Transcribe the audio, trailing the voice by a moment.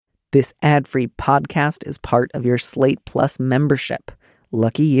This ad-free podcast is part of your Slate Plus membership.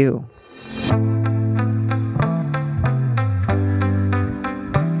 Lucky you.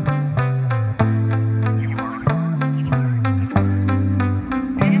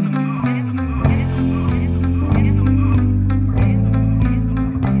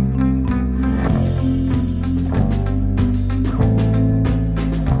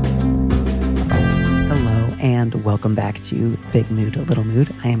 And welcome back to Big Mood, Little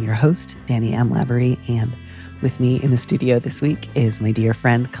Mood. I am your host, Danny M. Lavery, and with me in the studio this week is my dear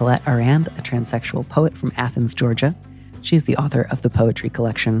friend Colette Arand, a transsexual poet from Athens, Georgia. She's the author of the poetry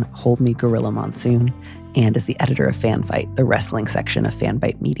collection Hold Me Gorilla Monsoon and is the editor of Fan Fight, the wrestling section of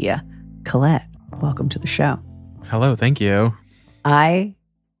Fanbyte Media. Colette, welcome to the show. Hello, thank you. I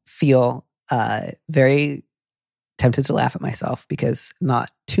feel very tempted to laugh at myself because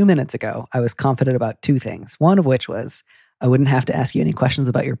not 2 minutes ago, I was confident about two things. One of which was I wouldn't have to ask you any questions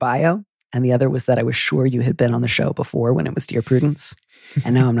about your bio. And the other was that I was sure you had been on the show before when it was Dear Prudence.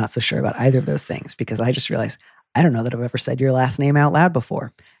 And now I'm not so sure about either of those things because I just realized I don't know that I've ever said your last name out loud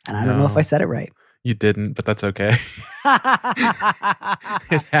before. And I don't know if I said it right. You didn't, but that's okay.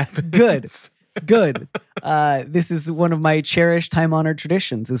 It happens. Good. This is one of my cherished time-honored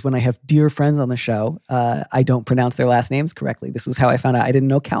traditions is when I have dear friends on the show, I don't pronounce their last names correctly. This was how I found out I didn't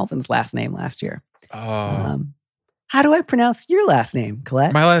know Calvin's last name last year. Oh. How do I pronounce your last name,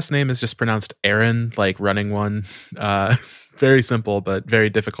 Colette? My last name is just pronounced Aaron, like running one. Very simple, but very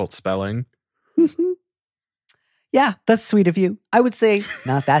difficult spelling. Yeah, that's sweet of you. I would say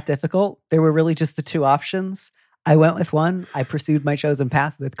not that difficult. There were really just the two options. I went with one. I pursued my chosen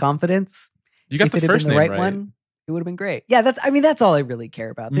path with confidence. You got the first name right. One, it would have been great. Yeah, that's all I really care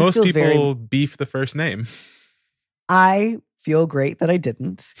about. This Most people beef the first name. I feel great that I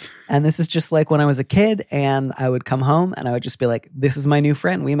didn't. And this is just like when I was a kid and I would come home and I would just be like, this is my new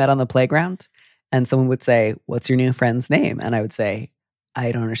friend. We met on the playground. And someone would say, what's your new friend's name? And I would say,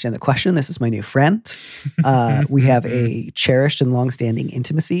 I don't understand the question. This is my new friend. We have a cherished and longstanding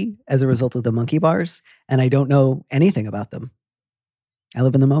intimacy as a result of the monkey bars. And I don't know anything about them. I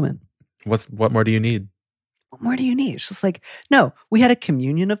live in the moment. What more do you need? What more do you need? It's just like, no, we had a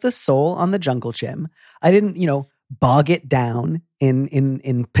communion of the soul on the jungle gym. I didn't, bog it down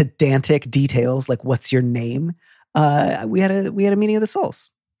in pedantic details like what's your name. We had a meeting of the souls.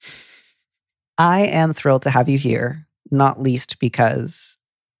 I am thrilled to have you here, not least because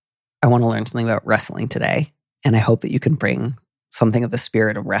I want to learn something about wrestling today. And I hope that you can bring something of the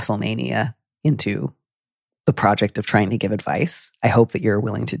spirit of WrestleMania into the project of trying to give advice. I hope that you're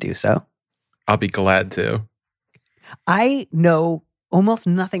willing to do so. I'll be glad to. I know almost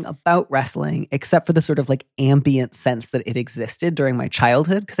nothing about wrestling except for the sort of like ambient sense that it existed during my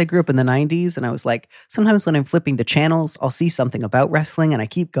childhood because I grew up in the 90s and I was like, sometimes when I'm flipping the channels, I'll see something about wrestling and I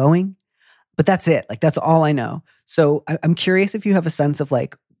keep going. But that's it. Like, that's all I know. So I'm curious if you have a sense of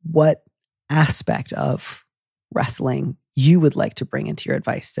like what aspect of wrestling you would like to bring into your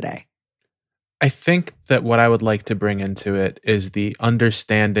advice today. I think that what I would like to bring into it is the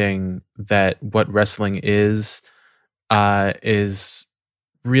understanding that what wrestling is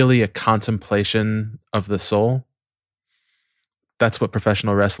really a contemplation of the soul. That's what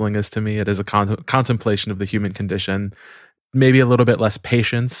professional wrestling is to me. It is a contemplation of the human condition. Maybe a little bit less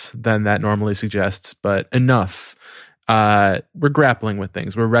patience than that normally suggests, but enough. We're grappling with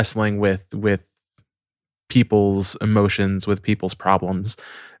things. We're wrestling with people's emotions, with people's problems.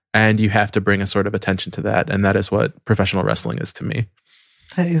 And you have to bring a sort of attention to that. And that is what professional wrestling is to me.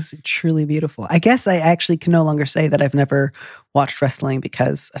 That is truly beautiful. I guess I actually can no longer say that I've never watched wrestling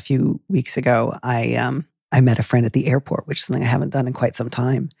because a few weeks ago, I met a friend at the airport, which is something I haven't done in quite some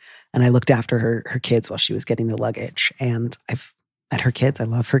time. And I looked after her kids while she was getting the luggage. And I've met her kids. I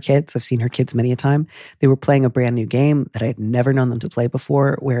love her kids. I've seen her kids many a time. They were playing a brand new game that I had never known them to play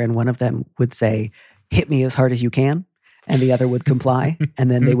before, wherein one of them would say, hit me as hard as you can. And the other would comply. And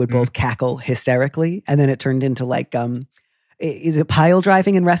then they would both cackle hysterically. And then it turned into like, is it pile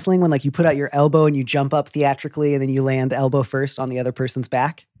driving in wrestling when like you put out your elbow and you jump up theatrically and then you land elbow first on the other person's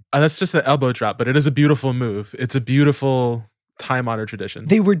back? That's just the elbow drop, but it is a beautiful move. It's a beautiful time-honored tradition.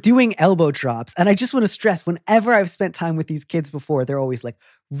 They were doing elbow drops. And I just want to stress, whenever I've spent time with these kids before, they're always like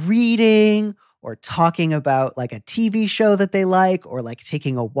reading or talking about like a TV show that they like or like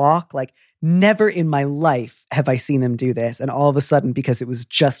taking a walk. Like never in my life have I seen them do this. And all of a sudden, because it was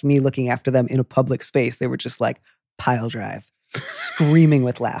just me looking after them in a public space, they were just like pile drive, screaming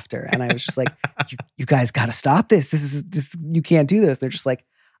with laughter. And I was just like, you guys got to stop this. This, you can't do this. They're just like,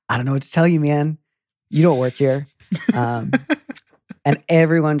 I don't know what to tell you, man. You don't work here. And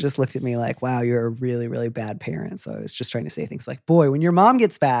everyone just looked at me like, wow, you're a really, really bad parent. So I was just trying to say things like, boy, when your mom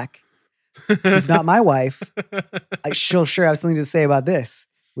gets back, who's not my wife, she'll sure have something to say about this,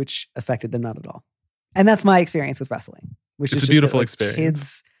 which affected them not at all. And that's my experience with wrestling, which It's is a beautiful that, experience.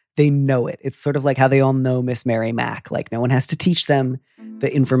 Kids, they know it. It's sort of like how they all know Miss Mary Mack. Like no one has to teach them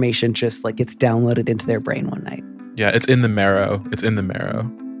the information, just like gets downloaded into their brain one night. Yeah, it's in the marrow. It's in the marrow.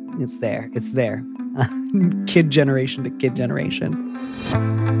 It's there. It's there. Kid generation to kid generation.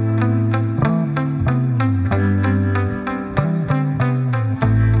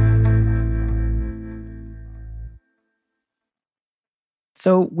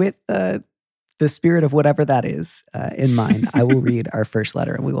 So with the spirit of whatever that is in mind, I will read our first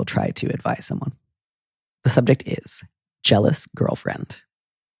letter and we will try to advise someone. The subject is Jealous Girlfriend.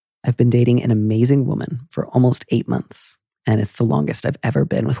 I've been dating an amazing woman for almost 8 months, and it's the longest I've ever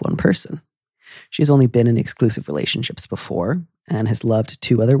been with one person. She's only been in exclusive relationships before and has loved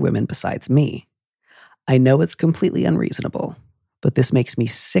 2 other women besides me. I know it's completely unreasonable, but this makes me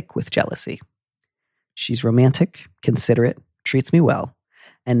sick with jealousy. She's romantic, considerate, treats me well,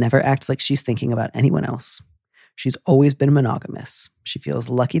 and never acts like she's thinking about anyone else. She's always been monogamous. She feels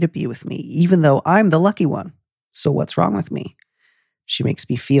lucky to be with me, even though I'm the lucky one. So what's wrong with me? She makes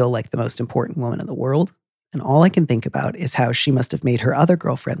me feel like the most important woman in the world, and all I can think about is how she must have made her other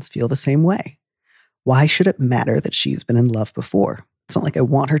girlfriends feel the same way. Why should it matter that she's been in love before? It's not like I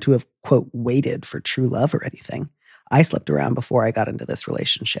want her to have, quote, waited for true love or anything. I slept around before I got into this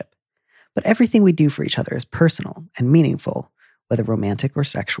relationship. But everything we do for each other is personal and meaningful, whether romantic or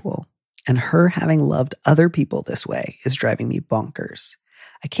sexual. And her having loved other people this way is driving me bonkers.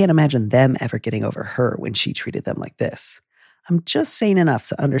 I can't imagine them ever getting over her when she treated them like this. I'm just sane enough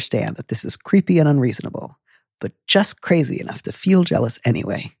to understand that this is creepy and unreasonable, but just crazy enough to feel jealous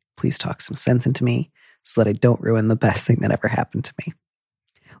anyway. Please talk some sense into me so that I don't ruin the best thing that ever happened to me.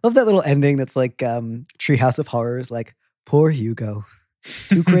 Love that little ending that's like Treehouse of Horrors, like, poor Hugo.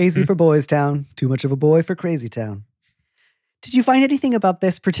 Too crazy for Boys Town, too much of a boy for Crazy Town. Did you find anything about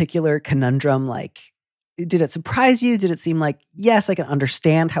this particular conundrum? Like, did it surprise you? Did it seem like, yes, I can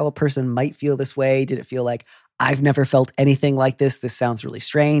understand how a person might feel this way? Did it feel like, I've never felt anything like this. This sounds really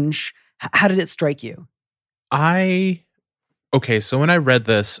strange. How did it strike you? Okay, so when I read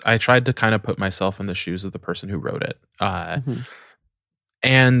this, I tried to kind of put myself in the shoes of the person who wrote it.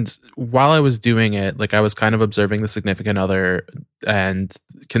 And while I was doing it, like I was kind of observing the significant other and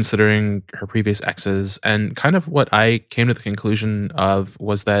considering her previous exes. And kind of what I came to the conclusion of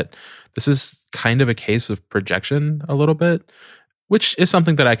was that this is kind of a case of projection a little bit, which is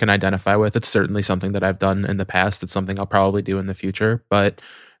something that I can identify with. It's certainly something that I've done in the past. It's something I'll probably do in the future. But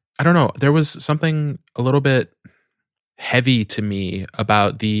I don't know. There was something a little bit heavy to me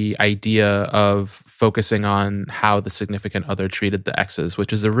about the idea of focusing on how the significant other treated the exes,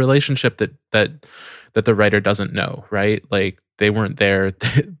 which is a relationship that the writer doesn't know, right? Like they weren't there.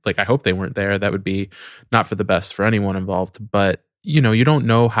 Like I hope they weren't there. That would be not for the best for anyone involved. But you know, you don't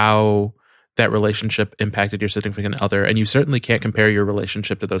know how that relationship impacted your significant other, and you certainly can't compare your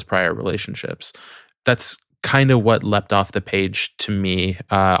relationship to those prior relationships. That's kind of what leapt off the page to me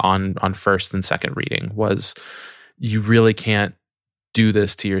on first and second reading was you really can't do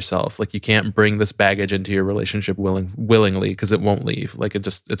this to yourself. Like you can't bring this baggage into your relationship willingly because it won't leave. Like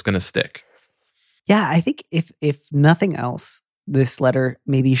it's going to stick. Yeah, I think if nothing else, this letter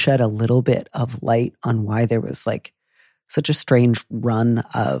maybe shed a little bit of light on why there was like such a strange run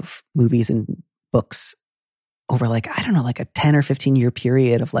of movies and books over like, I don't know, like a 10 or 15 year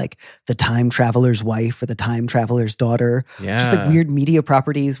period of like The Time Traveler's Wife or The Time Traveler's Daughter. Yeah. Just like weird media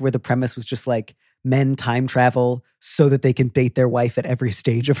properties where the premise was just like men time travel so that they can date their wife at every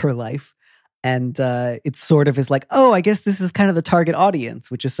stage of her life. And it sort of is like, oh, I guess this is kind of the target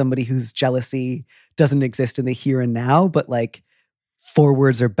audience, which is somebody whose jealousy doesn't exist in the here and now, but like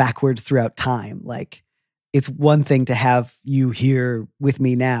forwards or backwards throughout time. Like it's one thing to have you here with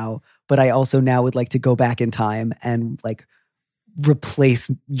me now, but I also now would like to go back in time and like replace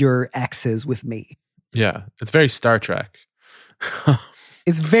your exes with me. Yeah, it's very Star Trek.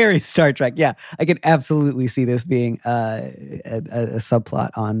 It's very Star Trek. Yeah, I can absolutely see this being a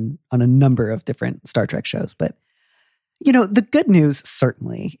subplot on a number of different Star Trek shows. But, you know, the good news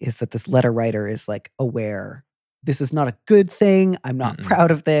certainly is that this letter writer is like aware. This is not a good thing. I'm not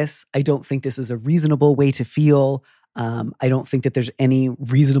proud of this. I don't think this is a reasonable way to feel. I don't think that there's any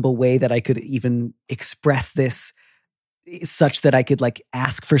reasonable way that I could even express this such that I could like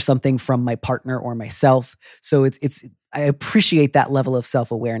ask for something from my partner or myself. So it's I appreciate that level of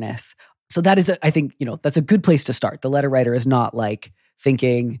self-awareness. So that is, I think, you know, that's a good place to start. The letter writer is not like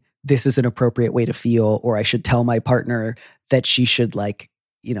thinking this is an appropriate way to feel, or I should tell my partner that she should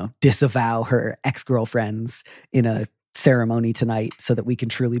disavow her ex-girlfriends in a ceremony tonight so that we can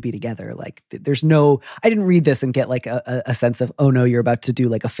truly be together. Like there's no, I didn't read this and get like a sense of, oh no, you're about to do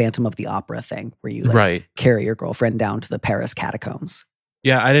like a Phantom of the Opera thing where you carry your girlfriend down to the Paris catacombs.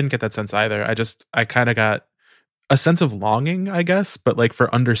 Yeah, I didn't get that sense either. I kind of got a sense of longing, I guess, but like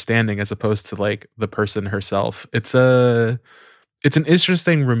for understanding as opposed to like the person herself. It's an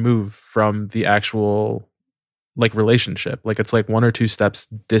interesting remove from the actual like relationship. Like it's like one or two steps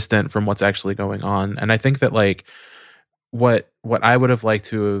distant from what's actually going on. And I think that like what I would have liked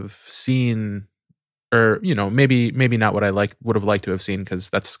to have seen, or maybe not what I would have liked to have seen, because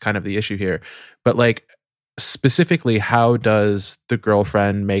that's kind of the issue here, but like specifically, how does the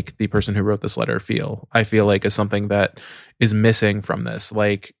girlfriend make the person who wrote this letter feel? I feel like is something that is missing from this.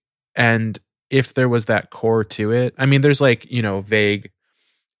 Like, and if there was that core to it, I mean, there's like, vague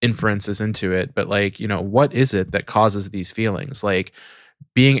inferences into it, but like, what is it that causes these feelings? Like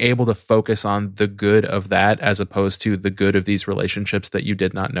being able to focus on the good of that as opposed to the good of these relationships that you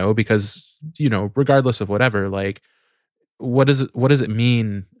did not know, because, regardless of whatever, like, what does it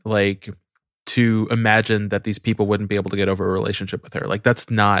mean? Like, to imagine that these people wouldn't be able to get over a relationship with her. Like that's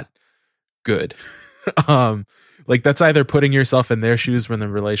not good. Like that's either putting yourself in their shoes when the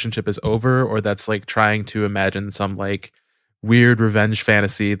relationship is over, or that's like trying to imagine some like weird revenge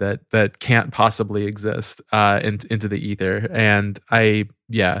fantasy that can't possibly exist into the ether. And I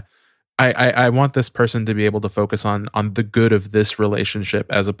want this person to be able to focus on the good of this relationship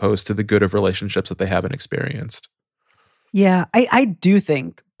as opposed to the good of relationships that they haven't experienced. Yeah, I do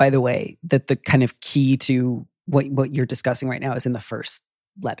think, by the way, that the kind of key to what you're discussing right now is in the first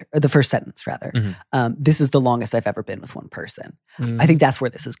letter, or the first sentence, rather. Mm-hmm. This is the longest I've ever been with one person. Mm-hmm. I think that's where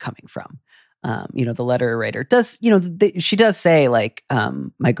this is coming from. The letter writer does, she does say like,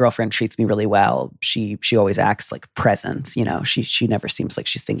 my girlfriend treats me really well. She always acts like present. She never seems like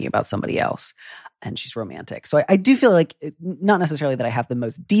she's thinking about somebody else. And she's romantic. So I do feel like, not necessarily that I have the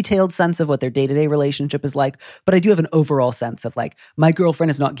most detailed sense of what their day-to-day relationship is like, but I do have an overall sense of like, my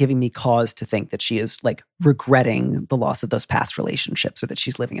girlfriend is not giving me cause to think that she is like regretting the loss of those past relationships or that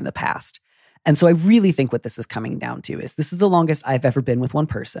she's living in the past. And so I really think what this is coming down to is this is the longest I've ever been with one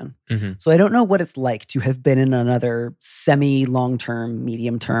person. Mm-hmm. So I don't know what it's like to have been in another semi-long-term,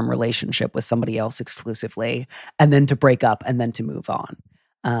 medium-term relationship with somebody else exclusively, and then to break up and then to move on.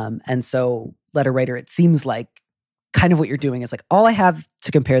 And so, letter writer, it seems like kind of what you're doing is like, all I have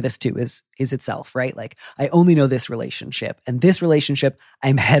to compare this to is itself, right? Like I only know this relationship, and this relationship,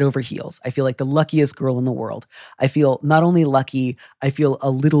 I'm head over heels. I feel like the luckiest girl in the world. I feel not only lucky, I feel a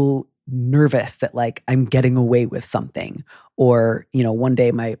little nervous that like I'm getting away with something, or, one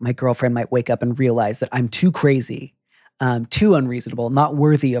day my girlfriend might wake up and realize that I'm too crazy, too unreasonable, not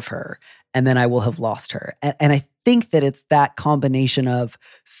worthy of her. And then I will have lost her. And I think that it's that combination of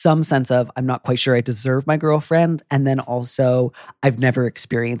some sense of, I'm not quite sure I deserve my girlfriend. And then also, I've never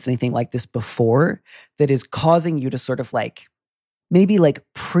experienced anything like this before, that is causing you to sort of like, maybe like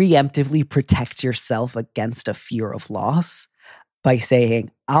preemptively protect yourself against a fear of loss by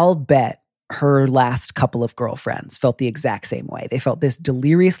saying, I'll bet her last couple of girlfriends felt the exact same way. They felt this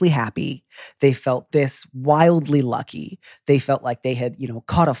deliriously happy. They felt this wildly lucky. They felt like they had,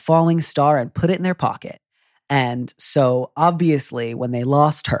 caught a falling star and put it in their pocket. And so obviously when they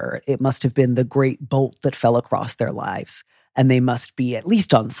lost her, it must have been the great bolt that fell across their lives. And they must be, at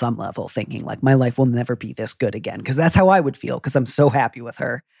least on some level, thinking like, my life will never be this good again. Because that's how I would feel, because I'm so happy with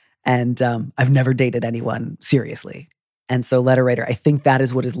her. And I've never dated anyone seriously. And so, letter writer, I think that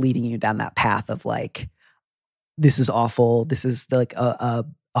is what is leading you down that path of like, this is awful. This is like a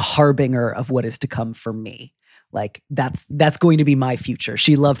harbinger of what is to come for me. Like that's going to be my future.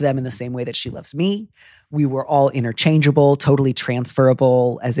 She loved them in the same way that she loves me. We were all interchangeable, totally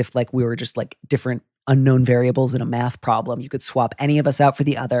transferable, as if like we were just like different unknown variables in a math problem. You could swap any of us out for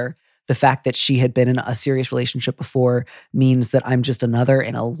the other. The fact that she had been in a serious relationship before means that I'm just another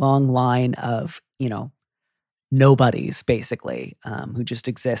in a long line of, nobodies, basically, who just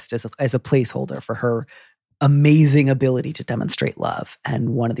exist as a placeholder for her amazing ability to demonstrate love. And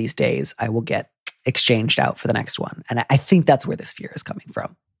one of these days, I will get exchanged out for the next one. And I think that's where this fear is coming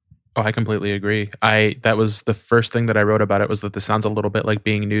from. Oh, I completely agree. That was the first thing that I wrote about it, was that this sounds a little bit like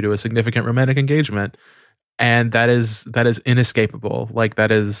being new to a significant romantic engagement. And that is inescapable. Like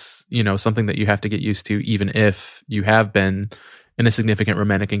that is, something that you have to get used to, even if you have been in a significant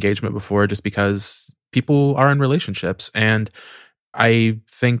romantic engagement before, just because people are in relationships. And I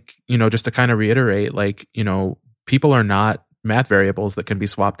think, just to kind of reiterate, like, people are not math variables that can be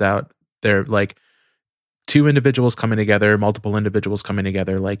swapped out. They're like, two individuals coming together, multiple individuals coming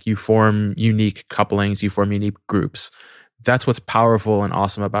together, like you form unique couplings, you form unique groups. That's what's powerful and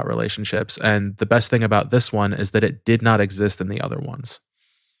awesome about relationships. And the best thing about this one is that it did not exist in the other ones.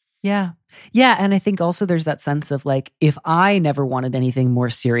 Yeah. Yeah. And I think also there's that sense of like, if I never wanted anything more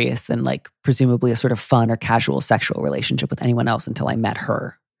serious than like presumably a sort of fun or casual sexual relationship with anyone else until I met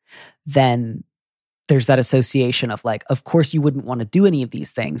her, then there's that association of like, of course you wouldn't want to do any of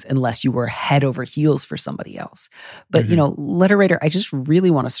these things unless you were head over heels for somebody else. But, you know, letter writer, I just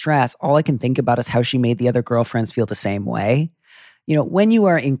really want to stress, all I can think about is how she made the other girlfriends feel the same way. You know, when you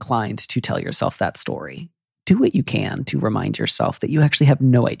are inclined to tell yourself that story, do what you can to remind yourself that you actually have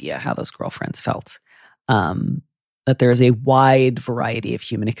no idea how those girlfriends felt. That there is a wide variety of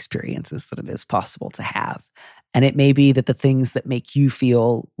human experiences that it is possible to have. And it may be that the things that make you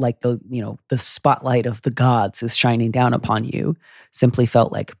feel like the spotlight of the gods is shining down upon you simply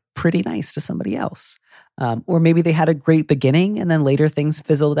felt like pretty nice to somebody else. Or maybe they had a great beginning and then later things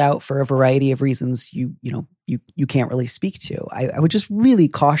fizzled out for a variety of reasons you can't really speak to. I would just really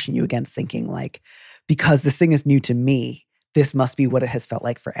caution you against thinking like, because this thing is new to me, this must be what it has felt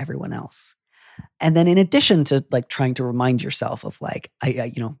like for everyone else. And then in addition to like trying to remind yourself of like,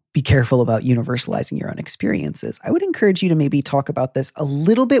 be careful about universalizing your own experiences, I would encourage you to maybe talk about this a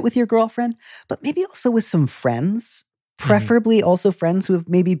little bit with your girlfriend, but maybe also with some friends, preferably also friends who have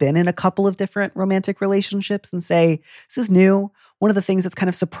maybe been in a couple of different romantic relationships and say, this is new. One of the things that's kind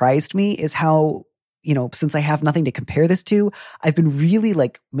of surprised me is how, since I have nothing to compare this to, I've been really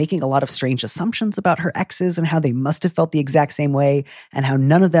like making a lot of strange assumptions about her exes and how they must have felt the exact same way and how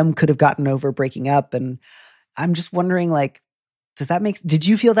none of them could have gotten over breaking up. And I'm just wondering, like, did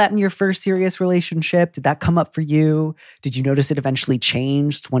you feel that in your first serious relationship? Did that come up for you? Did you notice it eventually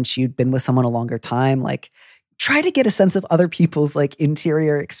changed once you'd been with someone a longer time? Like, try to get a sense of other people's like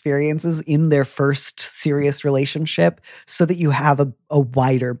interior experiences in their first serious relationship so that you have a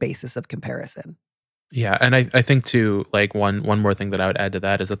wider basis of comparison. Yeah. And I think too, like one more thing that I would add to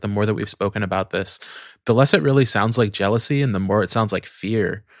that is that the more that we've spoken about this, the less it really sounds like jealousy and the more it sounds like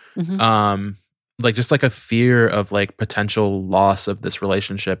fear. Like just like a fear of like potential loss of this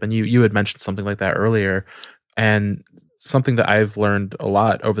relationship. And you had mentioned something like that earlier. And something that I've learned a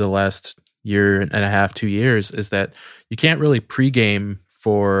lot over the last year and a half, 2 years is that you can't really pregame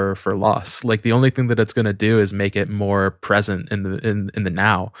for loss. Like the only thing that it's going to do is make it more present in the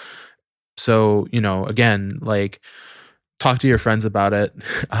now. So, again, like talk to your friends about it.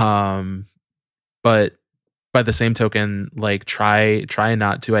 But by the same token, like try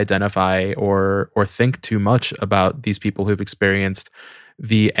not to identify or think too much about these people who've experienced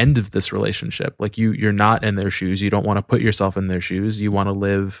the end of this relationship. Like you're not in their shoes. You don't want to put yourself in their shoes. You want to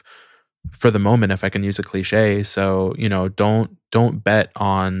live for the moment, if I can use a cliche. So, don't bet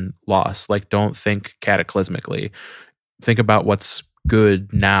on loss. Like don't think cataclysmically. Think about what's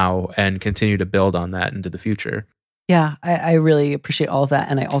good now and continue to build on that into the future. Yeah, I really appreciate all of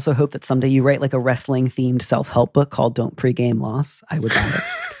that. And I also hope that someday you write like a wrestling themed self-help book called Don't Pregame Loss. I would buy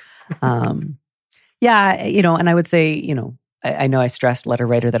it. Yeah, and I would say, I know I stressed, letter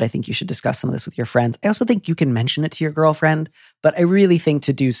writer, that I think you should discuss some of this with your friends. I also think you can mention it to your girlfriend, but I really think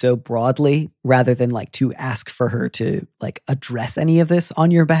to do so broadly rather than like to ask for her to like address any of this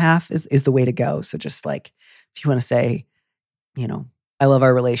on your behalf is the way to go. So just like, if you want to say, I love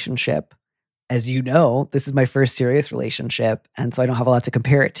our relationship. As you know, this is my first serious relationship. And so I don't have a lot to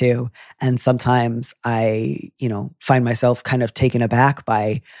compare it to. And sometimes I, find myself kind of taken aback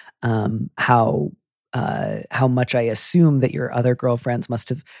by how much I assume that your other girlfriends must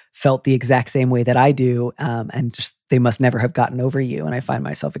have felt the exact same way that I do. And just, they must never have gotten over you. And I find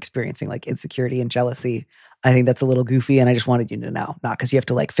myself experiencing like insecurity and jealousy. I think that's a little goofy. And I just wanted you to know, not because you have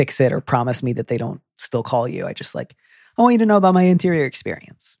to like fix it or promise me that they don't still call you. I just like, I want you to know about my interior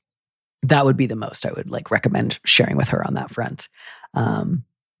experience. That would be the most I would like recommend sharing with her on that front. And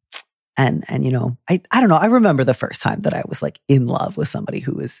I don't know. I remember the first time that I was like in love with somebody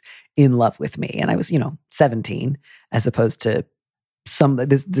who was in love with me. And I was, 17 as opposed to I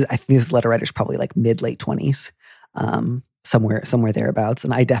think this letter writer's probably like late 20s, somewhere thereabouts.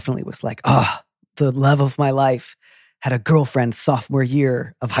 And I definitely was like, the love of my life. Had a girlfriend sophomore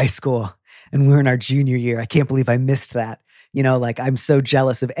year of high school and we're in our junior year. I can't believe I missed that. Like I'm so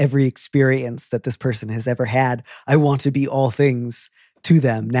jealous of every experience that this person has ever had. I want to be all things to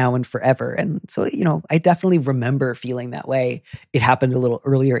them now and forever. And so, I definitely remember feeling that way. It happened a little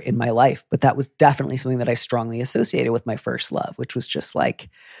earlier in my life, but that was definitely something that I strongly associated with my first love, which was just like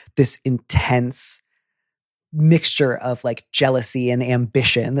this intense mixture of like jealousy and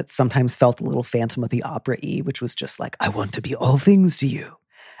ambition that sometimes felt a little Phantom of the Opera-y, which was just like, I want to be all things to you.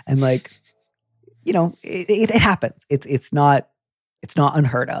 And like, it happens. It's not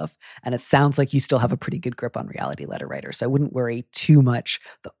unheard of. And it sounds like you still have a pretty good grip on reality, letter writer. So I wouldn't worry too much.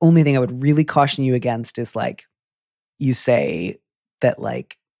 The only thing I would really caution you against is like, you say that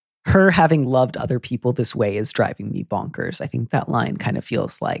like her having loved other people this way is driving me bonkers. I think that line kind of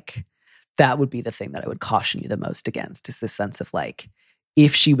feels like that would be the thing that I would caution you the most against, is this sense of like,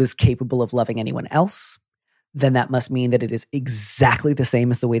 if she was capable of loving anyone else, then that must mean that it is exactly the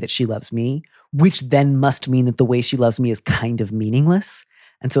same as the way that she loves me, which then must mean that the way she loves me is kind of meaningless.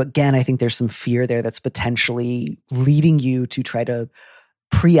 And so again, I think there's some fear there that's potentially leading you to try to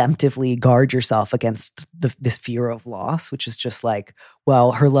preemptively guard yourself against this fear of loss, which is just like,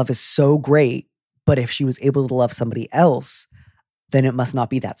 well, her love is so great, but if she was able to love somebody else, then it must not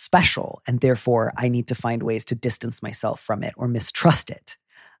be that special. And therefore, I need to find ways to distance myself from it or mistrust it.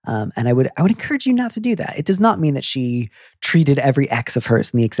 And I would encourage you not to do that. It does not mean that she treated every ex of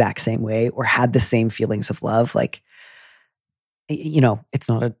hers in the exact same way or had the same feelings of love. Like, it's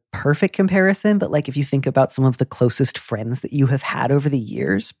not a perfect comparison, but like if you think about some of the closest friends that you have had over the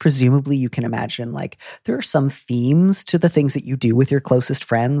years, presumably you can imagine like there are some themes to the things that you do with your closest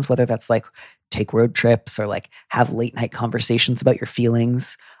friends, whether that's like take road trips or like have late night conversations about your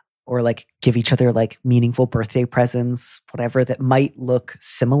feelings, or like give each other like meaningful birthday presents, whatever, that might look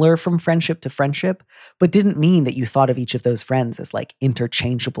similar from friendship to friendship, but didn't mean that you thought of each of those friends as like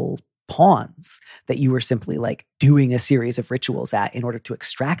interchangeable pawns that you were simply like doing a series of rituals at in order to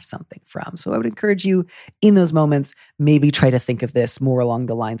extract something from. So I would encourage you in those moments, maybe try to think of this more along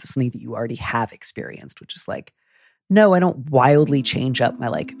the lines of something that you already have experienced, which is like, no, I don't wildly change up my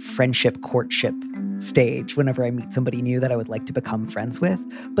like friendship courtship stage whenever I meet somebody new that I would like to become friends with,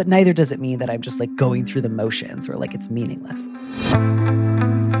 but neither does it mean that I'm just like going through the motions or like it's meaningless.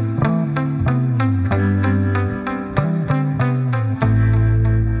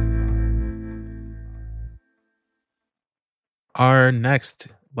 Our next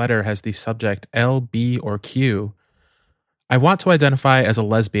letter has the subject L, B, or Q. I want to identify as a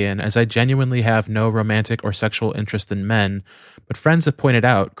lesbian as I genuinely have no romantic or sexual interest in men, but friends have pointed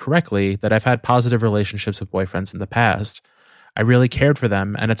out, correctly, that I've had positive relationships with boyfriends in the past. I really cared for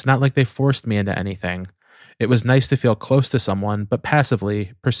them, and it's not like they forced me into anything. It was nice to feel close to someone, but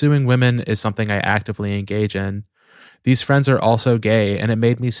passively, pursuing women is something I actively engage in. These friends are also gay, and it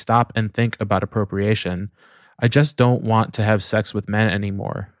made me stop and think about appropriation. I just don't want to have sex with men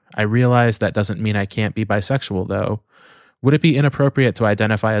anymore. I realize that doesn't mean I can't be bisexual, though. Would it be inappropriate to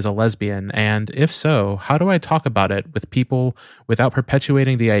identify as a lesbian? And if so, how do I talk about it with people without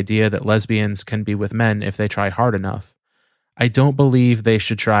perpetuating the idea that lesbians can be with men if they try hard enough? I don't believe they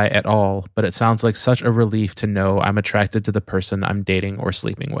should try at all, but it sounds like such a relief to know I'm attracted to the person I'm dating or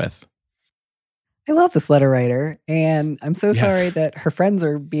sleeping with. I love this letter writer, and I'm so sorry that her friends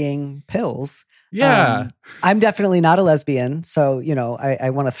are being pills. Yeah. I'm definitely not a lesbian, so,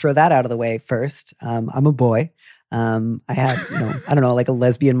 I want to throw that out of the way first. I'm a boy. I had, I don't know, like a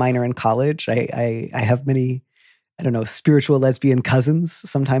lesbian minor in college. I have many, I don't know, spiritual lesbian cousins.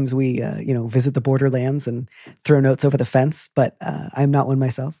 Sometimes we, visit the borderlands and throw notes over the fence, but I'm not one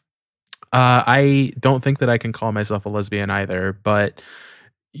myself. I don't think that I can call myself a lesbian either, but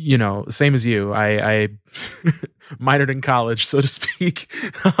same as you, I minored in college, so to speak.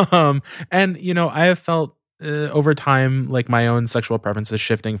 And, I have felt over time, like my own sexual preferences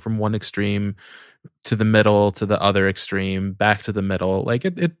shifting from one extreme to the middle, to the other extreme, back to the middle. Like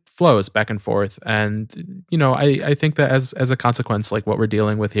it flows back and forth. And, I think that as a consequence, like what we're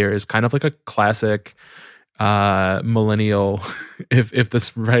dealing with here is kind of like a classic millennial, if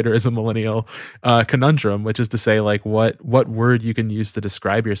this writer is a millennial, conundrum, which is to say like what word you can use to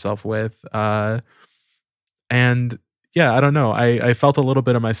describe yourself with. And yeah, I don't know. I felt a little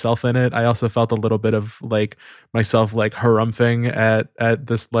bit of myself in it. I also felt a little bit of like myself like harumphing at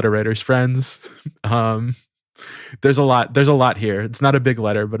this letter writer's friends. There's a lot here. It's not a big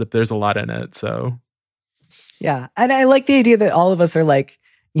letter, but there's a lot in it. So yeah. And I like the idea that all of us are like,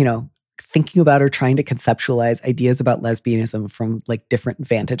 thinking about or trying to conceptualize ideas about lesbianism from like different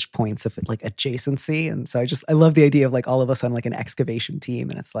vantage points of like adjacency. And so I love the idea of like all of us on like an excavation team.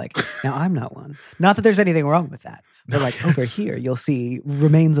 And it's like, now I'm not one. Not that there's anything wrong with that. But like over here, you'll see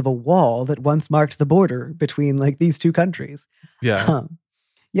remains of a wall that once marked the border between like these two countries. Yeah.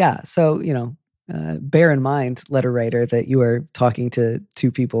 Yeah. So, bear in mind, letter writer, that you are talking to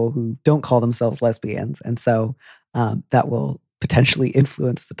two people who don't call themselves lesbians. And so that will potentially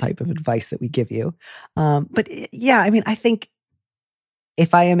influence the type of advice that we give you. But yeah, I mean, I think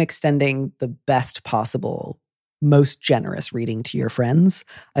if I am extending the best possible, most generous reading to your friends,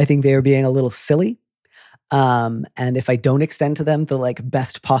 I think they are being a little silly. And if I don't extend to them the like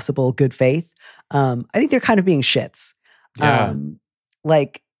best possible good faith, I think they're kind of being shits. Yeah.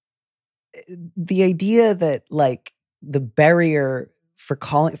 Like the idea that like the barrier for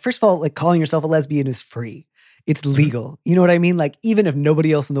first of all, like calling yourself a lesbian is free. It's legal. You know what I mean? Like, even if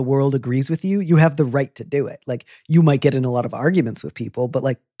nobody else in the world agrees with you, you have the right to do it. Like, you might get in a lot of arguments with people, but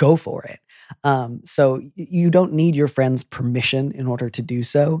like, go for it. So you don't need your friend's permission in order to do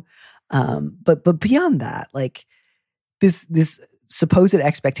so. But beyond that, like this supposed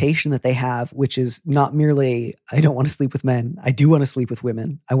expectation that they have, which is not merely, I don't want to sleep with men. I do want to sleep with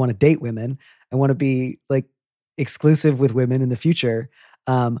women. I want to date women. I want to be like exclusive with women in the future.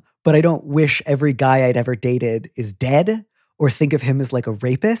 But I don't wish every guy I'd ever dated is dead or think of him as like a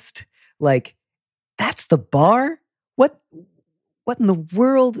rapist. Like, that's the bar? What in the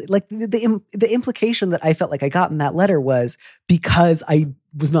world? Like the implication that I felt like I got in that letter was because I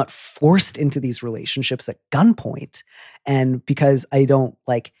was not forced into these relationships at gunpoint and because I don't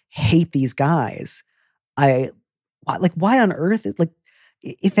like hate these guys, why on earth? Like,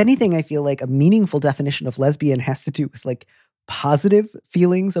 if anything, I feel like a meaningful definition of lesbian has to do with like positive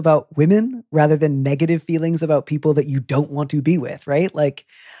feelings about women rather than negative feelings about people that you don't want to be with, right? Like,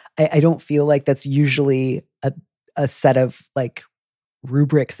 I don't feel like that's usually a set of like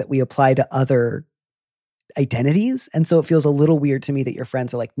rubrics that we apply to other identities. And so it feels a little weird to me that your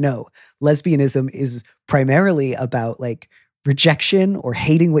friends are like, no, lesbianism is primarily about like rejection or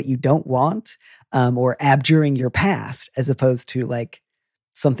hating what you don't want, or abjuring your past, as opposed to like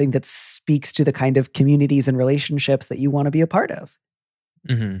something that speaks to the kind of communities and relationships that you want to be a part of.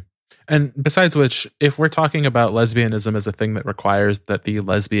 Mm-hmm. And besides which, if we're talking about lesbianism as a thing that requires that the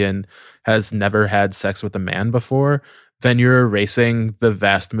lesbian has never had sex with a man before, then you're erasing the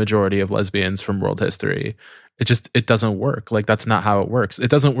vast majority of lesbians from world history. It doesn't work. Like, that's not how it works. It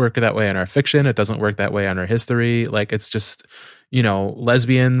doesn't work that way in our fiction. It doesn't work that way in our history. Like, it's just,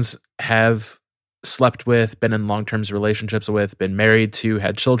 lesbians have slept with, been in long-term relationships with, been married to,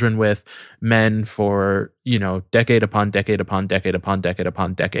 had children with men for, decade upon decade upon decade upon decade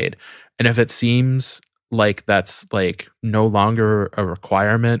upon decade. And if it seems like that's like no longer a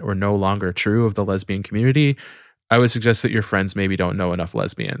requirement or no longer true of the lesbian community, I would suggest that your friends maybe don't know enough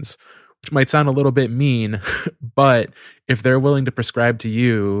lesbians, which might sound a little bit mean, but if they're willing to prescribe to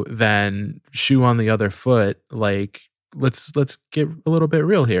you, then shoe on the other foot. Like, let's get a little bit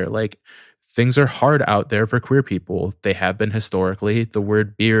real here. Like, things are hard out there for queer people. They have been historically. The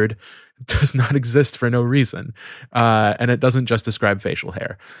word beard does not exist for no reason. And it doesn't just describe facial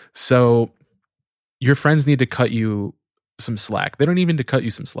hair. So your friends need to cut you some slack. They don't even need to cut you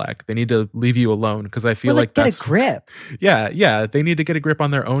some slack. They need to leave you alone, because I feel like that's, get a grip. Yeah. They need to get a grip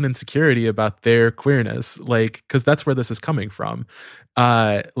on their own insecurity about their queerness, like, because that's where this is coming from.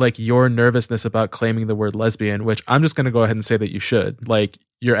 Like, your nervousness about claiming the word lesbian, which I'm just going to go ahead and say that you should. Like,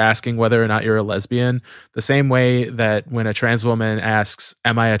 you're asking whether or not you're a lesbian, the same way that when a trans woman asks,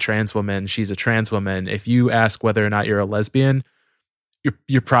 "Am I a trans woman?" she's a trans woman. If you ask whether or not you're a lesbian,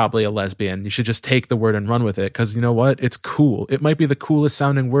 you're probably a lesbian. You should just take the word and run with it, because you know what? It's cool. It might be the coolest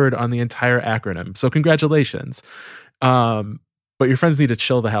sounding word on the entire acronym. So congratulations. But your friends need to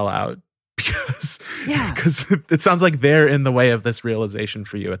chill the hell out, because it sounds like they're in the way of this realization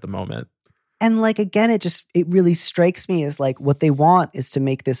for you at the moment. And like, again, it really strikes me as like what they want is to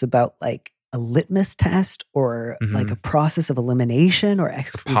make this about like a litmus test or like a process of elimination or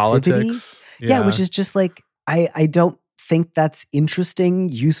exclusivity. Politics. Yeah, which is just like, I don't think that's interesting,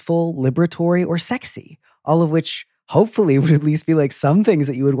 useful, liberatory, or sexy. All of which hopefully would at least be like some things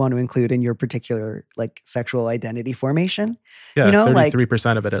that you would want to include in your particular like sexual identity formation. Yeah,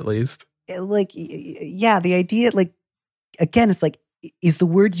 33% of it at least. Like, yeah, the idea, like, again, it's like, is the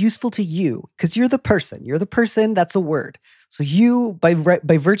word useful to you? Because you're the person. You're the person. That's a word. So you, by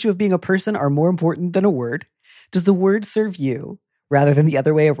virtue of being a person, are more important than a word. Does the word serve you rather than the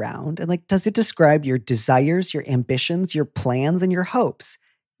other way around? And like, does it describe your desires, your ambitions, your plans, and your hopes?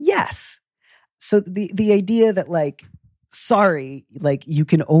 Yes. So the idea that like, sorry, like you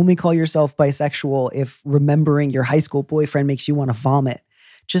can only call yourself bisexual if remembering your high school boyfriend makes you want to vomit.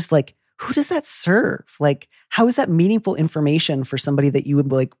 Just like, who does that serve? Like, how is that meaningful information for somebody that you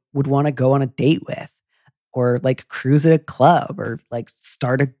would want to go on a date with, or like cruise at a club, or like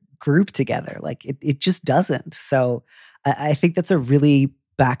start a group together? Like, it just doesn't. So I think that's a really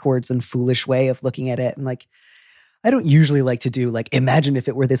backwards and foolish way of looking at it. And like, I don't usually like to do like, imagine if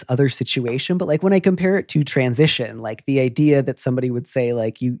it were this other situation, but like when I compare it to transition, like the idea that somebody would say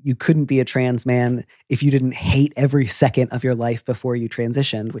like, you couldn't be a trans man if you didn't hate every second of your life before you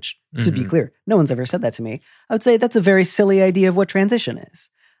transitioned, which to be clear, no one's ever said that to me. I would say that's a very silly idea of what transition is.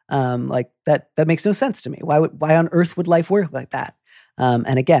 Like that makes no sense to me. Why on earth would life work like that?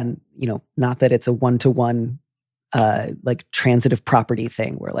 And again, not that it's a one-to-one like transitive property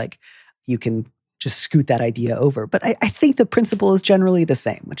thing where like you can just scoot that idea over. But I think the principle is generally the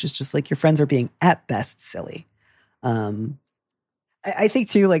same, which is just like your friends are being at best silly. I think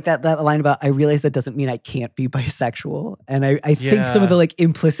too, like that line about, I realize that doesn't mean I can't be bisexual. And I think some of the like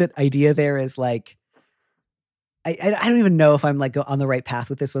implicit idea there is like, I don't even know if I'm like on the right path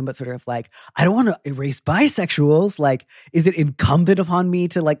with this one, but sort of like, I don't want to erase bisexuals. Like, is it incumbent upon me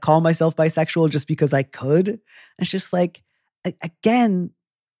to like call myself bisexual just because I could? And it's just like, again,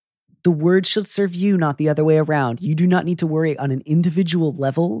 the word should serve you, not the other way around. You do not need to worry on an individual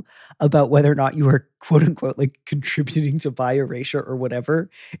level about whether or not you are quote unquote like contributing to bi erasure or whatever.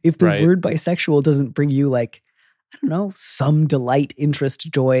 If the word bisexual doesn't bring you like, I don't know, some delight,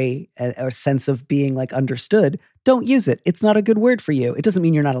 interest, joy, or sense of being like understood, don't use it. It's not a good word for you. It doesn't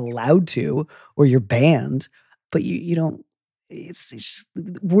mean you're not allowed to or you're banned, but you don't, it's just,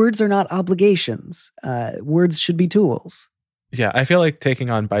 words are not obligations. Words should be tools. Yeah, I feel like taking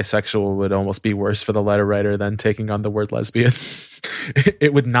on bisexual would almost be worse for the letter writer than taking on the word lesbian.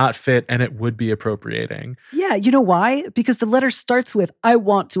 It would not fit and it would be appropriating. Yeah, you know why? Because the letter starts with, I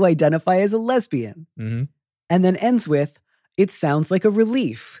want to identify as a lesbian. Mm-hmm. And then ends with, it sounds like a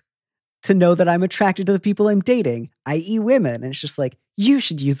relief to know that I'm attracted to the people I'm dating, i.e. women. And it's just like, you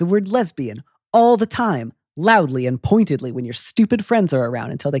should use the word lesbian all the time, loudly and pointedly when your stupid friends are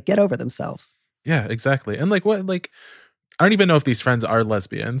around until they get over themselves. Yeah, exactly. And like what, like, I don't even know if these friends are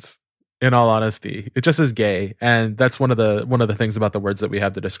lesbians, in all honesty. It just is gay. And that's one of the things about the words that we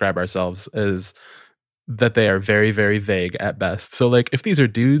have to describe ourselves is that they are very, very vague at best. So like if these are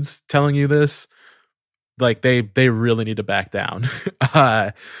dudes telling you this, like they really need to back down.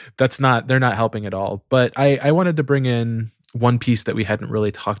 They're not helping at all. But I wanted to bring in one piece that we hadn't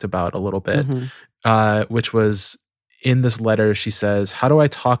really talked about a little bit, which was in this letter. She says, how do I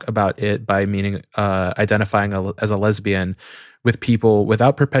talk about it by identifying as a lesbian with people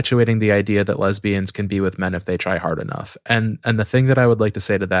without perpetuating the idea that lesbians can be with men if they try hard enough? And the thing that I would like to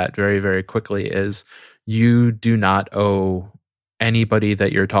say to that very, very quickly is you do not owe anybody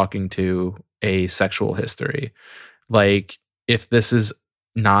that you're talking to a sexual history. Like if this is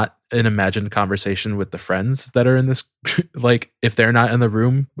not an imagined conversation with the friends that are in this, like if they're not in the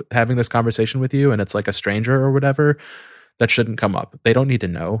room having this conversation with you and it's like a stranger or whatever, that shouldn't come up. They don't need to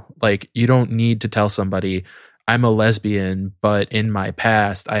know. Like you don't need to tell somebody I'm a lesbian, but in my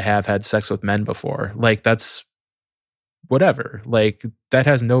past I have had sex with men before. Like that's whatever. Like that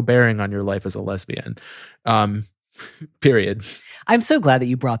has no bearing on your life as a lesbian. Period. I'm so glad that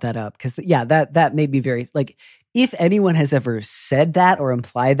you brought that up because that made me very like, if anyone has ever said that or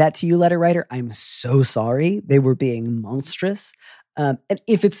implied that to you, letter writer, I'm so sorry. They were being monstrous. And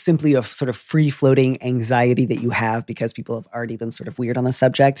if it's simply a sort of free-floating anxiety that you have because people have already been sort of weird on the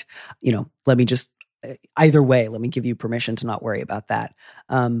subject, let me just, either way, let me give you permission to not worry about that.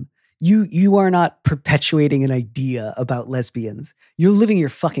 You are not perpetuating an idea about lesbians. You're living your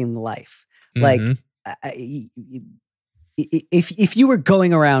fucking life. Mm-hmm. Like, if you were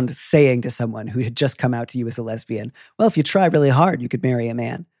going around saying to someone who had just come out to you as a lesbian, well, if you try really hard, you could marry a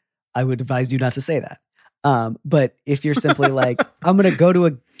man, I would advise you not to say that. But if you're simply like, I'm going to go to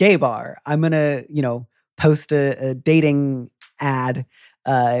a gay bar, I'm going to, post a dating ad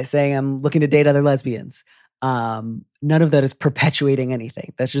saying I'm looking to date other lesbians. None of that is perpetuating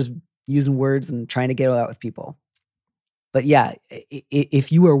anything. That's just using words and trying to get out with people. But yeah,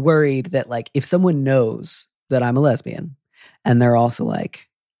 if you are worried that like, if someone knows that I'm a lesbian and they're also like,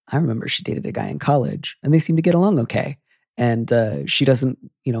 I remember she dated a guy in college and they seem to get along okay. And she doesn't,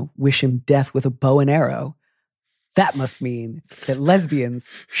 wish him death with a bow and arrow. That must mean that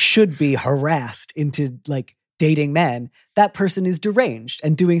lesbians should be harassed into like dating men. That person is deranged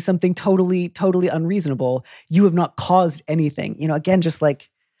and doing something totally, totally unreasonable. You have not caused anything. Again, just like,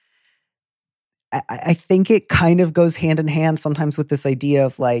 I think it kind of goes hand in hand sometimes with this idea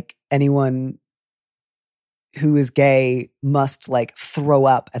of like anyone who is gay must like throw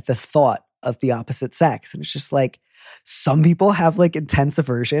up at the thought of the opposite sex. And it's just like, some people have like intense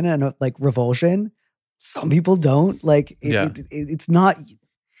aversion and like revulsion. Some people don't. Like it's not,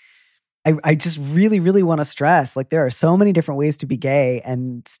 I just really, really want to stress, like there are so many different ways to be gay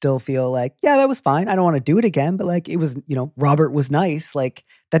and still feel like, yeah, that was fine. I don't want to do it again, but like it was, Robert was nice. Like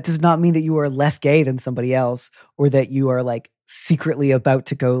that does not mean that you are less gay than somebody else or that you are like secretly about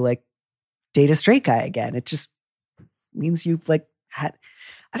to go like date a straight guy again. It just means you've like had,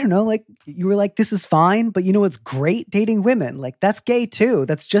 I don't know, like you were like, this is fine, but you know what's great? Dating women. Like that's gay too.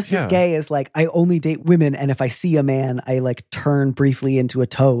 That's just as gay as like, I only date women. And if I see a man, I like turn briefly into a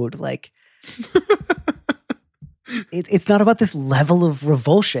toad. Like it's not about this level of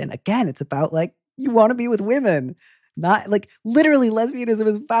revulsion. Again, it's about like, you want to be with women. Not like literally lesbianism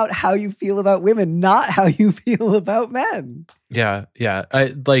is about how you feel about women, not how you feel about men. Yeah.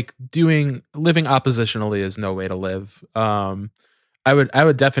 I like living oppositionally is no way to live. I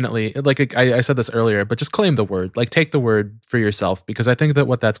would definitely, like I said this earlier, but just claim the word, like take the word for yourself, because I think that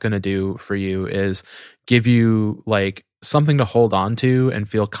what that's going to do for you is give you like something to hold on to and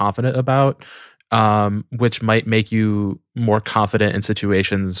feel confident about, which might make you more confident in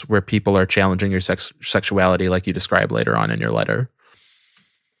situations where people are challenging your sexuality, like you describe later on in your letter.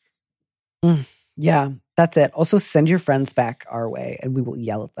 Yeah, that's it. Also, send your friends back our way and we will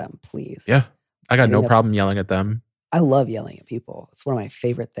yell at them, please. Yeah, I got no problem yelling at them. I love yelling at people. It's one of my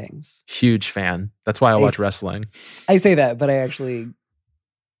favorite things. Huge fan. That's why I watch wrestling. I say that, but I actually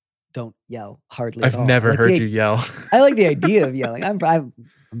don't yell hardly at all. I've never heard you yell. I like the idea of yelling. I'm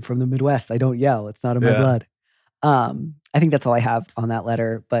from the Midwest. I don't yell. It's not in my blood. I think that's all I have on that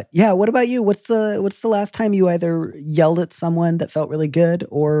letter. But yeah, what about you? What's the last time you either yelled at someone that felt really good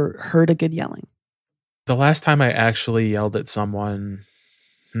or heard a good yelling? The last time I actually yelled at someone,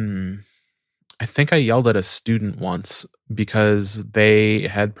 I think I yelled at a student once because they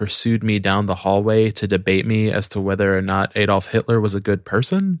had pursued me down the hallway to debate me as to whether or not Adolf Hitler was a good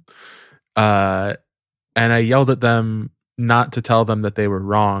person. And I yelled at them not to tell them that they were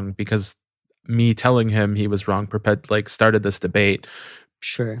wrong, because me telling him he was wrong started this debate.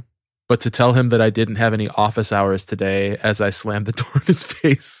 Sure. But to tell him that I didn't have any office hours today as I slammed the door in his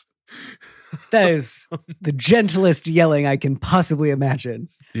face. That is the gentlest yelling I can possibly imagine.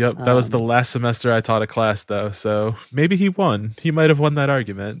 Yep, that was the last semester I taught a class, though. So maybe he won. He might have won that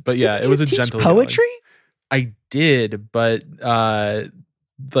argument. But yeah, it was a gentle poetry? Yelling. I did, but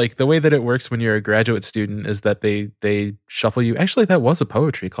like the way that it works when you're a graduate student is that they shuffle you. Actually, that was a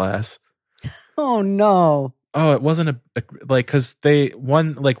poetry class. Oh no. Oh, it wasn't because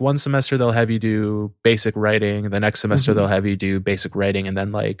one semester they'll have you do basic writing. The next semester they'll have you do basic writing and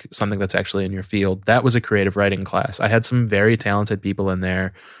then like something that's actually in your field. That was a creative writing class. I had some very talented people in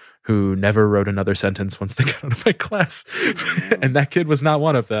there who never wrote another sentence once they got out of my class. And that kid was not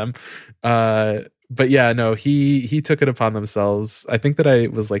one of them. But yeah, no, he took it upon themselves. I think that I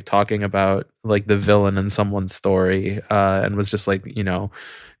was like talking about like the villain in someone's story, and was just like, you know,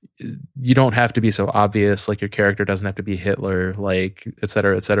 you don't have to be so obvious. Like your character doesn't have to be Hitler, like et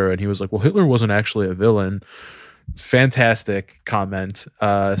cetera, et cetera. And he was like, well, Hitler wasn't actually a villain. Fantastic comment.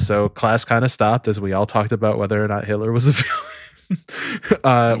 So class kind of stopped as we all talked about whether or not Hitler was a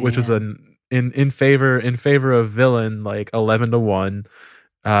villain, which was in favor of villain, like 11-1.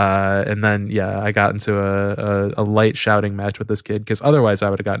 And then I got into a light shouting match with this kid because otherwise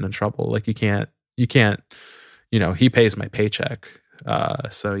I would have gotten in trouble. Like you can't, you know, he pays my paycheck.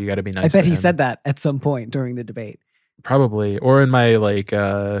 So you got to be nice. I bet he said that at some point during the debate. Probably. Or in my like,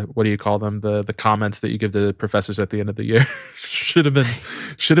 what do you call them? The comments that you give to professors at the end of the year. should have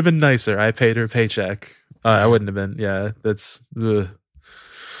been nicer. I paid her paycheck. I wouldn't have been. Yeah, that's. Ugh.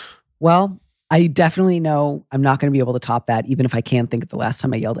 Well, I definitely know I'm not going to be able to top that, even if I can't think of the last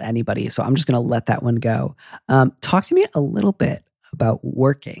time I yelled at anybody. So I'm just going to let that one go. Talk to me a little bit about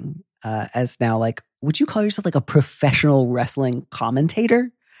working as now, like, would you call yourself like a professional wrestling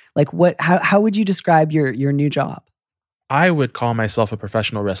commentator? Like how would you describe your new job? I would call myself a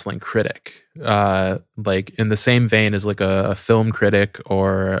professional wrestling critic, like in the same vein as like a film critic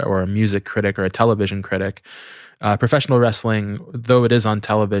or a music critic or a television critic. Professional wrestling, though it is on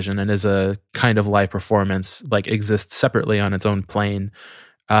television and is a kind of live performance, like exists separately on its own plane.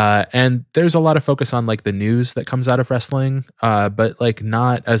 And there's a lot of focus on like the news that comes out of wrestling, but like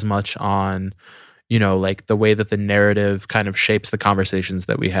not as much on, you know, like the way that the narrative kind of shapes the conversations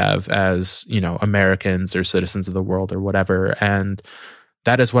that we have as, you know, Americans or citizens of the world or whatever. And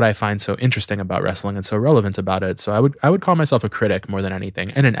that is what I find so interesting about wrestling and so relevant about it. So I would call myself a critic more than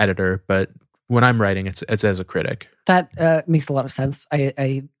anything, and an editor, but when I'm writing, it's as a critic. That makes a lot of sense.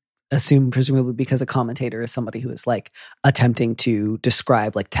 I assume presumably because a commentator is somebody who is like attempting to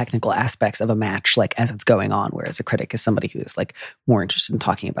describe like technical aspects of a match like as it's going on, whereas a critic is somebody who is like more interested in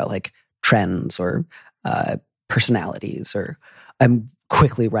talking about like trends or personalities. Or I'm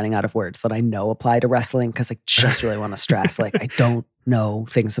quickly running out of words that I know apply to wrestling because I just really want to stress like I don't know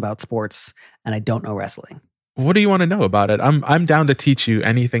things about sports and I don't know wrestling. What do you want to know about it? I'm down to teach you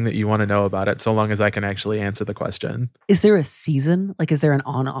anything that you want to know about it, so long as I can actually answer the question. Is there a season? Like, is there an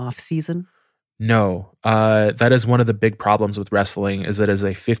on-off season? No, that is one of the big problems with wrestling is that it is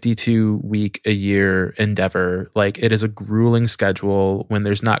a 52-week-a-year endeavor. Like it is a grueling schedule. When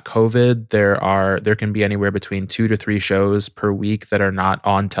there's not COVID, there can be anywhere between 2 to 3 shows per week that are not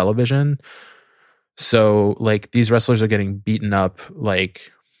on television. So like these wrestlers are getting beaten up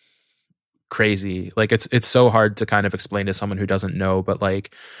like crazy. Like it's so hard to kind of explain to someone who doesn't know, but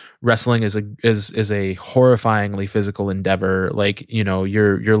like wrestling is a horrifyingly physical endeavor. Like, you know,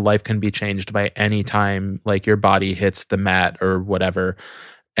 your life can be changed by any time like your body hits the mat or whatever.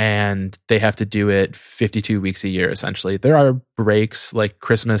 And they have to do it 52 weeks a year essentially. There are breaks, like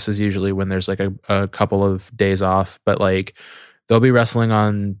Christmas is usually when there's like a couple of days off, but like they'll be wrestling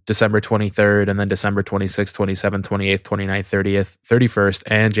on December 23rd and then December 26th, 27th, 28th, 29th, 30th, 31st,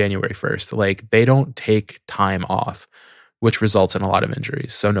 and January 1st. Like they don't take time off, which results in a lot of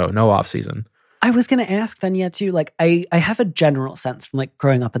injuries. So no off season. I was going to ask then, too, like I have a general sense from like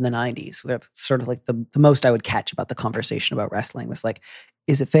growing up in the 90s, where sort of like the most I would catch about the conversation about wrestling was like,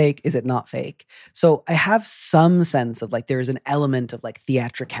 is it fake? Is it not fake? So I have some sense of like there's an element of like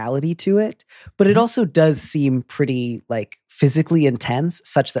theatricality to it, but it also does seem pretty like physically intense,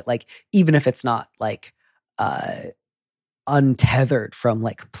 such that like even if it's not like untethered from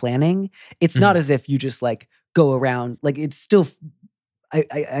like planning, it's not as if you just like go around like it's still.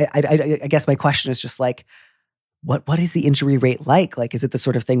 I guess my question is just like, what is the injury rate like? Like, is it the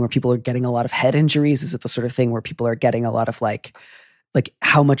sort of thing where people are getting a lot of head injuries? Is it the sort of thing where people are getting a lot of like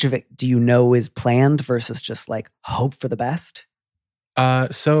how much of it do you know is planned versus just like hope for the best?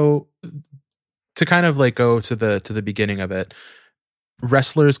 So to kind of like go to the beginning of it,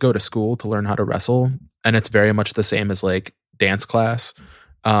 wrestlers go to school to learn how to wrestle, and it's very much the same as like dance class.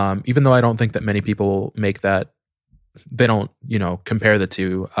 Even though I don't think that many people make that, they don't, you know, compare the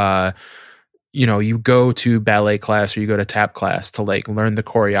two. You know, you go to ballet class or you go to tap class to like learn the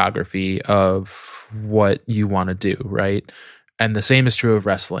choreography of what you want to do, right? And the same is true of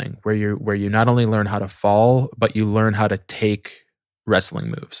wrestling, where you not only learn how to fall, but you learn how to take wrestling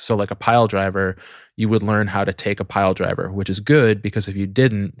moves. So like a pile driver, you would learn how to take a pile driver, which is good because if you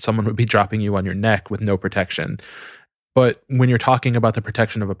didn't, someone would be dropping you on your neck with no protection. But when you're talking about the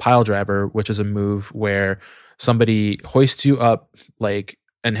protection of a pile driver, which is a move where somebody hoists you up like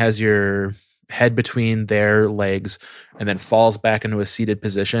and has your head between their legs and then falls back into a seated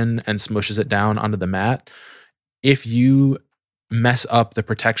position and smushes it down onto the mat, if you mess up the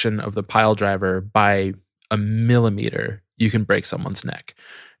protection of the pile driver by a millimeter, you can break someone's neck.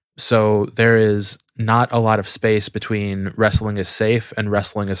 So there is not a lot of space between wrestling is safe and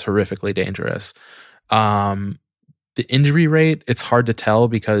wrestling is horrifically dangerous. The injury rate, it's hard to tell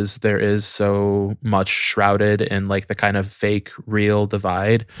because there is so much shrouded in like the kind of fake real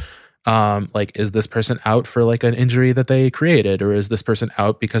divide. Like, is this person out for like an injury that they created, or is this person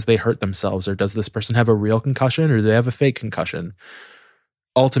out because they hurt themselves, or does this person have a real concussion, or do they have a fake concussion?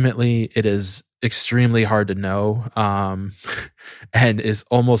 Ultimately, it is extremely hard to know, and is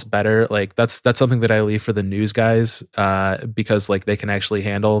almost better. Like that's something that I leave for the news guys, because like they can actually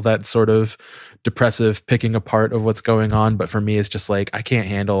handle that sort of depressive picking apart of what's going on. But for me, it's just like I can't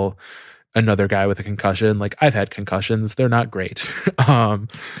handle another guy with a concussion. Like I've had concussions, they're not great. I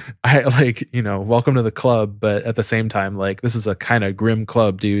like, you know, welcome to the club, but at the same time, like this is a kind of grim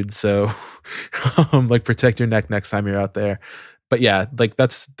club, dude. So like protect your neck next time you're out there. But yeah, like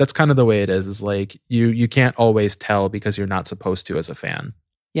that's kind of the way it is like you can't always tell because you're not supposed to as a fan.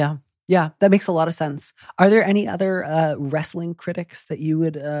 Yeah, that makes a lot of sense. Are there any other wrestling critics that you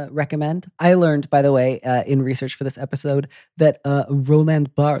would recommend? I learned, by the way, in research for this episode, that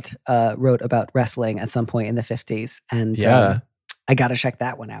Roland Barthes wrote about wrestling at some point in the 50s. And I got to check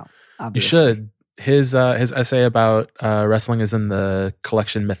that one out, obviously. You should. His essay about wrestling is in the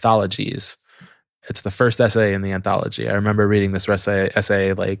collection Mythologies. It's the first essay in the anthology. I remember reading this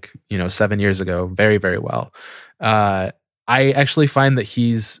essay like, 7 years ago, very, very well. I actually find that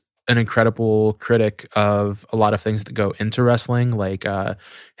he's an incredible critic of a lot of things that go into wrestling. Like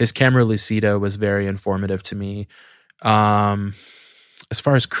his Camera Lucida was very informative to me. As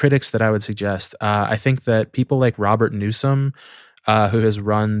far as critics that I would suggest, I think that people like Robert Newsom, who has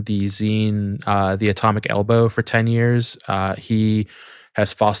run the zine, The Atomic Elbow for 10 years, he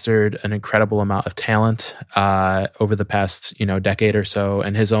has fostered an incredible amount of talent over the past, decade or so.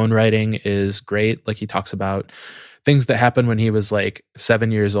 And his own writing is great. Like he talks about things that happened when he was like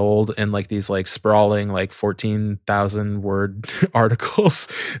 7 years old and like these like sprawling like 14,000 word articles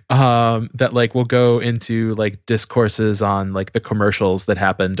that like will go into like discourses on like the commercials that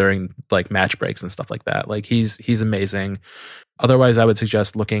happen during like match breaks and stuff like that. Like he's amazing. Otherwise, I would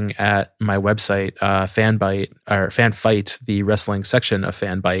suggest looking at my website, Fanbyte or FanFight, the wrestling section of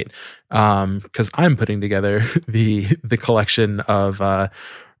Fanbyte, because I'm putting together the collection of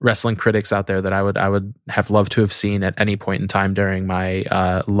wrestling critics out there that I would have loved to have seen at any point in time during my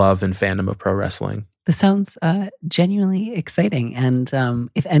love and fandom of pro wrestling. This sounds genuinely exciting, and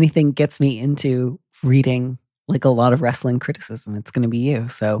if anything gets me into reading like a lot of wrestling criticism, it's going to be you.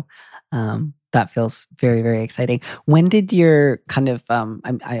 So. That feels very, very exciting. When did your kind of,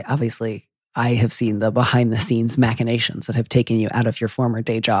 I have seen the behind the scenes machinations that have taken you out of your former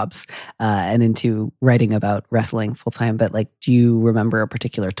day jobs and into writing about wrestling full time. But like, do you remember a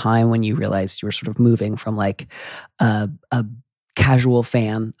particular time when you realized you were sort of moving from like a casual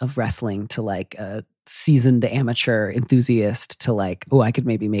fan of wrestling to like a seasoned amateur enthusiast to like, oh, I could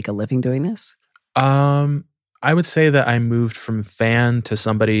maybe make a living doing this? I would say that I moved from fan to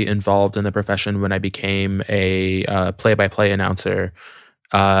somebody involved in the profession when I became a play-by-play announcer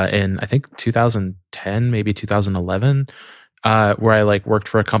in, I think, 2010, maybe 2011, where I like worked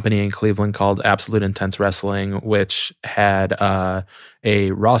for a company in Cleveland called Absolute Intense Wrestling, which had a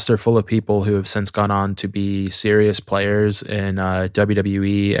roster full of people who have since gone on to be serious players in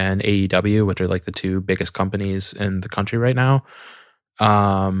WWE and AEW, which are like the two biggest companies in the country right now.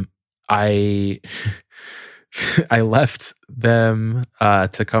 I left them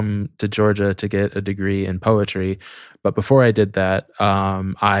to come to Georgia to get a degree in poetry. But before I did that,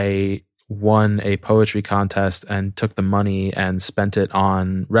 I won a poetry contest and took the money and spent it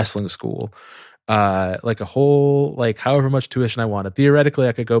on wrestling school. Like a whole, like however much tuition I wanted. Theoretically,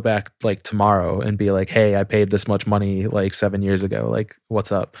 I could go back like tomorrow and be like, hey, I paid this much money like 7 years ago. Like,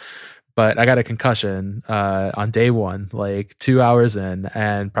 what's up? But I got a concussion on day one, like 2 hours in,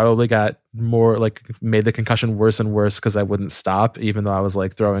 and probably got more, like made the concussion worse and worse because I wouldn't stop, even though I was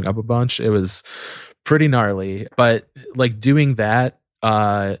like throwing up a bunch. It was pretty gnarly. But like doing that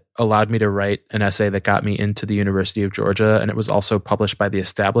allowed me to write an essay that got me into the University of Georgia. And it was also published by The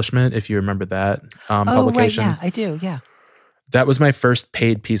Establishment, if you remember that publication. Right, yeah, I do, yeah. That was my first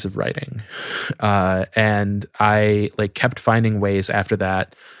paid piece of writing. And I like kept finding ways after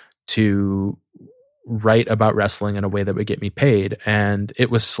that to write about wrestling in a way that would get me paid. And it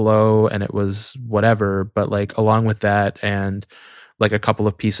was slow and it was whatever. But like along with that and like a couple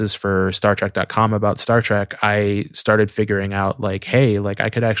of pieces for StarTrek.com about Star Trek, I started figuring out like, hey, like I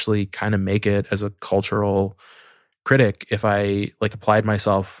could actually kind of make it as a cultural critic if I like applied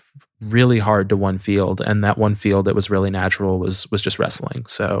myself really hard to one field. And that one field that was really natural was just wrestling.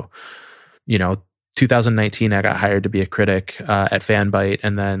 So, 2019, I got hired to be a critic at Fanbyte,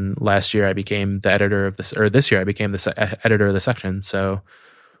 and then last year I became the editor of this, or this year I became the editor of the section. So,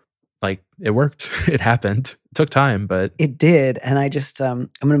 like, it worked. It happened. It took time, but it did. And I just, I'm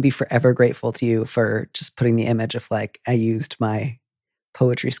going to be forever grateful to you for just putting the image of like I used my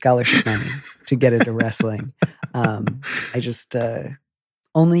poetry scholarship money to get into wrestling. I just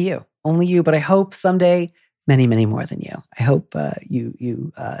only you. But I hope someday many, many more than you. I hope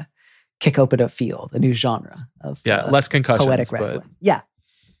you kick open a field, a new genre of less concussions, poetic wrestling. Yeah,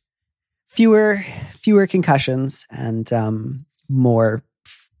 fewer concussions and more.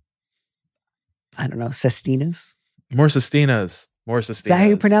 I don't know, sestinas. More sestinas. Is that how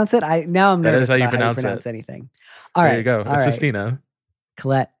you pronounce it? I'm nervous about how you pronounce anything. All there right, you go. It's right. sestina.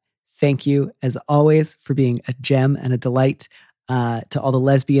 Colette, thank you as always for being a gem and a delight. To all the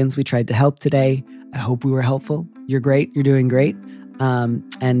lesbians we tried to help today, I hope we were helpful. You're great. You're doing great.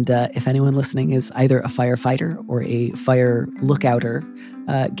 And if anyone listening is either a firefighter or a fire lookouter,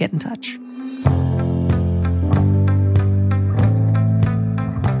 get in touch.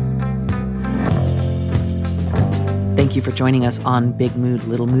 Thank you for joining us on Big Mood,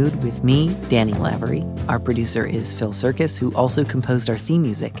 Little Mood with me, Danny Lavery. Our producer is Phil Circus, who also composed our theme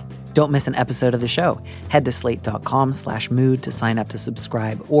music. Don't miss an episode of the show. Head to slate.com/mood to sign up to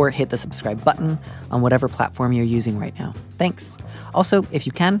subscribe or hit the subscribe button on whatever platform you're using right now. Thanks. Also, if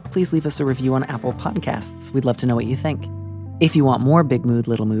you can, please leave us a review on Apple Podcasts. We'd love to know what you think. If you want more Big Mood,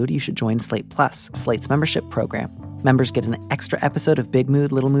 Little Mood, you should join Slate Plus, Slate's membership program. Members get an extra episode of Big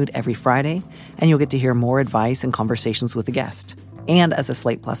Mood, Little Mood every Friday, and you'll get to hear more advice and conversations with a guest. And as a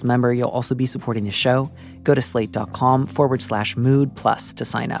Slate Plus member, you'll also be supporting the show. Go to slate.com/mood plus to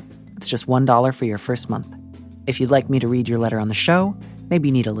sign up. It's just $1 for your first month. If you'd like me to read your letter on the show, Maybe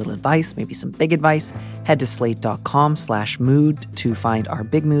you need a little advice, maybe some big advice. Head to slate.com/mood to find our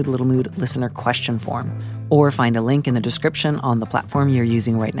Big Mood, Little Mood listener question form, or find a link in the description on the platform you're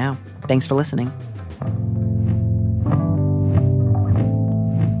using right now. Thanks for listening.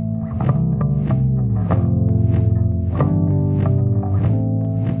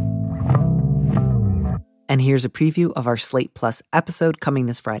 And here's a preview of our Slate Plus episode coming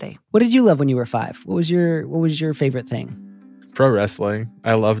this Friday. What did you love when you were 5? What was your favorite thing? Pro wrestling.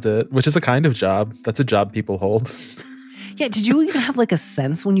 I loved it, which is a kind of job. That's a job people hold. Yeah, did you even have like a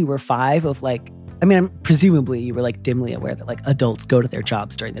sense when you were 5 of like, I mean, presumably you were like dimly aware that like adults go to their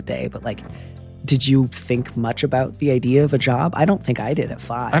jobs during the day, but like, did you think much about the idea of a job? I don't think I did at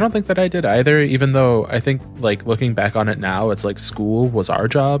 5. I don't think that I did either, even though I think like looking back on it now, it's like school was our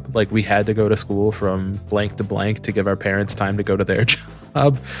job. Like we had to go to school from blank to blank to give our parents time to go to their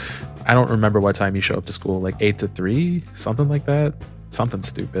job. I don't remember what time you show up to school, like 8 to 3, something like that. Something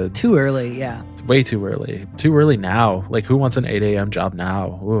stupid. Too early, yeah. It's way too early. Too early now. Like who wants an 8 a.m. job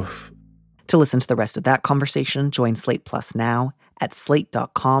now? Oof. To listen to the rest of that conversation, join Slate Plus now at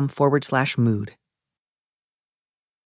slate.com/mood.